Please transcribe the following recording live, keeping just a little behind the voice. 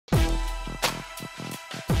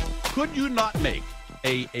Could you not make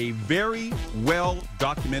a very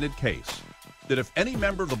well-documented case that if any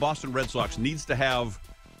member of the Boston Red Sox needs to have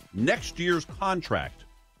next year's contract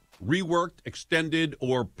reworked, extended,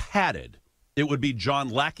 or padded, it would be John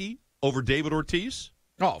Lackey over David Ortiz?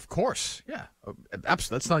 Oh, of course. Yeah.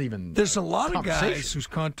 Absolutely. That's not even There's a lot of guys whose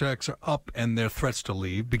contracts are up and their threats to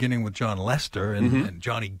leave, beginning with John Lester and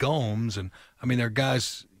Johnny Gomes. And, I mean, there are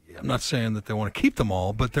guys, I'm not saying that they want to keep them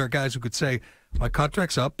all, but there are guys who could say, my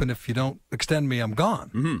contract's up, and if you don't extend me, I'm gone.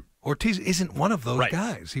 Mm-hmm. Ortiz isn't one of those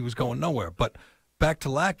guys. He was going nowhere. But back to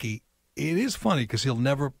Lackey, it is funny because he'll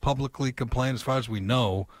never publicly complain. As far as we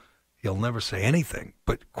know, he'll never say anything.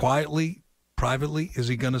 But quietly, privately, is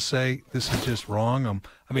he going to say, this is just wrong?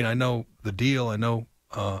 I mean, I know the deal. I know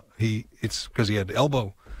it's because he had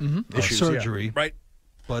elbow issues, surgery. Yeah. Right.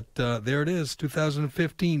 But there it is,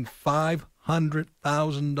 2015,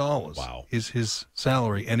 $500,000 is his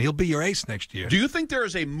salary, and he'll be your ace next year. Do you think there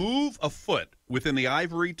is a move afoot within the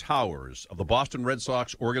ivory towers of the Boston Red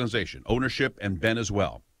Sox organization, ownership and Ben as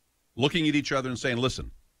well, looking at each other and saying,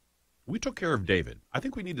 listen, we took care of David. I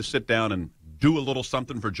think we need to sit down and do a little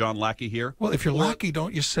something for John Lackey here? Well, if you're Lackey,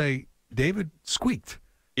 don't you say, David squeaked?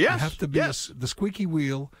 Yes. You have to be the squeaky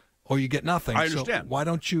wheel, or you get nothing. I understand. So why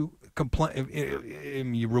don't you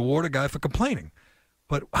complain? You reward a guy for complaining.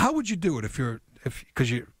 But how would you do it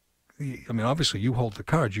because I mean, obviously you hold the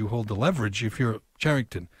cards, you hold the leverage. If you're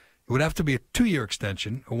Cherington, it would have to be a 2-year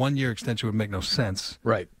extension. A 1-year extension would make no sense.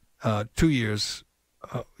 Right. 2 years,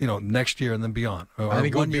 next year and then beyond. I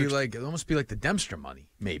think it would be it'd almost be like the Dempster money,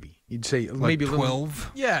 maybe. You'd say maybe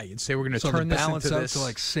 12. You'd say we're going to turn this into this. So to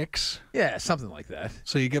like 6. Yeah, something like that.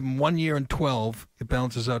 So you give him 1 year and 12, it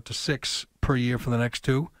balances out to 6 per year for the next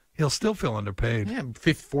 2. He'll still feel underpaid. Yeah,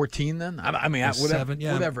 14 then. I mean, whatever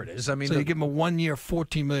it is. I mean, so you give him a 1 year,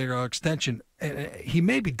 $14 million extension. He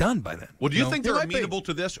may be done by then. Well, do you think they're amenable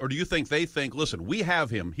to this, or do you think they think, listen, we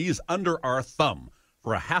have him. He is under our thumb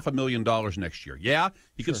for $500,000 next year. Yeah,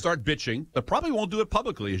 he can start bitching, but probably won't do it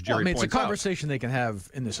publicly, as Jerry points out. It's a conversation they can have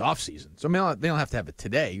in this offseason. So they don't have to have it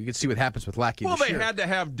today. You can see what happens with Lackey this year. Well, they had to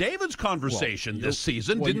have David's conversation this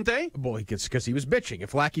season, didn't they? Well, because he was bitching.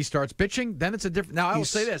 If Lackey starts bitching, then it's a different... Now, I will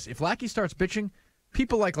say this. If Lackey starts bitching,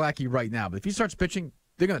 people like Lackey right now, but if he starts bitching,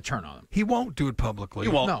 they're going to turn on him. He won't do it publicly.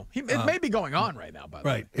 He won't. No, it may be going on right now, by the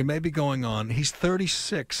way. Right, it may be going on. He's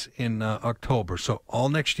 36 in October, so all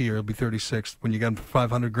next year he'll be 36 when you get him for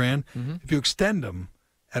 $500,000. Mm-hmm. If you extend him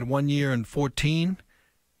at 1 year and 14,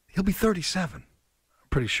 he'll be 37. I'm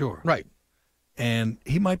pretty sure. Right, and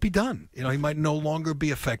he might be done. He might no longer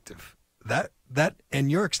be effective.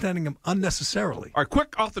 And you're extending him unnecessarily. All right,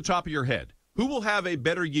 quick off the top of your head, who will have a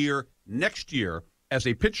better year next year as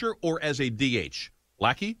a pitcher or as a DH?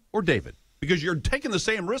 Lackey or David? Because you're taking the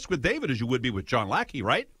same risk with David as you would be with John Lackey,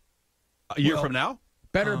 right? A year from now?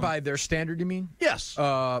 Better by their standard, you mean? Yes.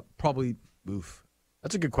 Probably,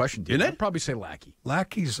 that's a good question, dude. I'd probably say Lackey.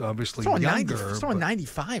 Lackey's obviously younger. He's throwing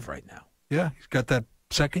 95 right now. Yeah, he's got that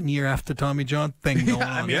second year after Tommy John thing going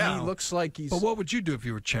on. He looks like he's... But what would you do if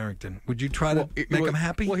you were Charrington? Would you try to make him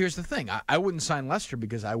happy? Well, here's the thing. I wouldn't sign Lester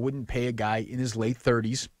because I wouldn't pay a guy in his late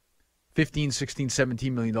 30s $15, $16,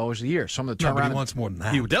 $17 million a year. Some of the turnaround. But he wants more than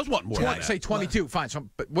that. He does want more than that. Say 22, fine.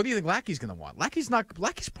 But what do you think Lackey's going to want? Lackey's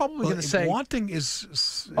probably going to say wanting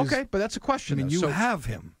is okay, but that's a question. I mean, you have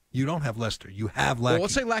him. You don't have Lester. You have Lackey. Well,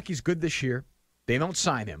 let's say Lackey's good this year. They don't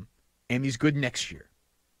sign him, and he's good next year.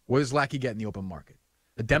 What does Lackey get in the open market?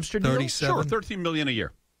 A Dempster deal? 37. Sure, $13 million a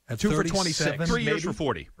year. At 2 for 26. 3 years for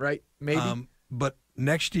 40. Right? Maybe. But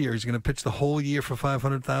next year he's going to pitch the whole year for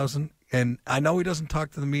 $500,000. And I know he doesn't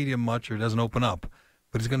talk to the media much or doesn't open up,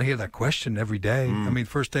 but he's going to hear that question every day. I mean,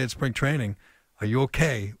 first day at spring training, are you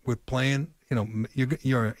okay with playing?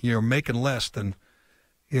 You're making less than,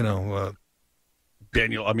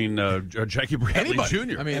 Jackie Bradley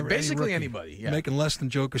Jr. I mean, basically anybody. Yeah. Making less than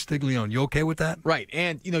Joe Castiglione. You okay with that? Right.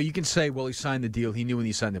 And, you can say, well, he signed the deal. He knew when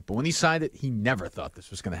he signed it. But when he signed it, he never thought this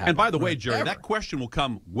was going to happen. And by the way, Jerry, that question will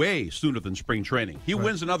come way sooner than spring training. He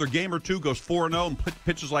wins another game or two, goes 4-0, and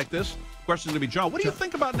pitches like this. Question's going to be, John, what do you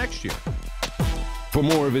think about next year? For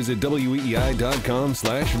more, visit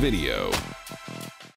weei.com/video.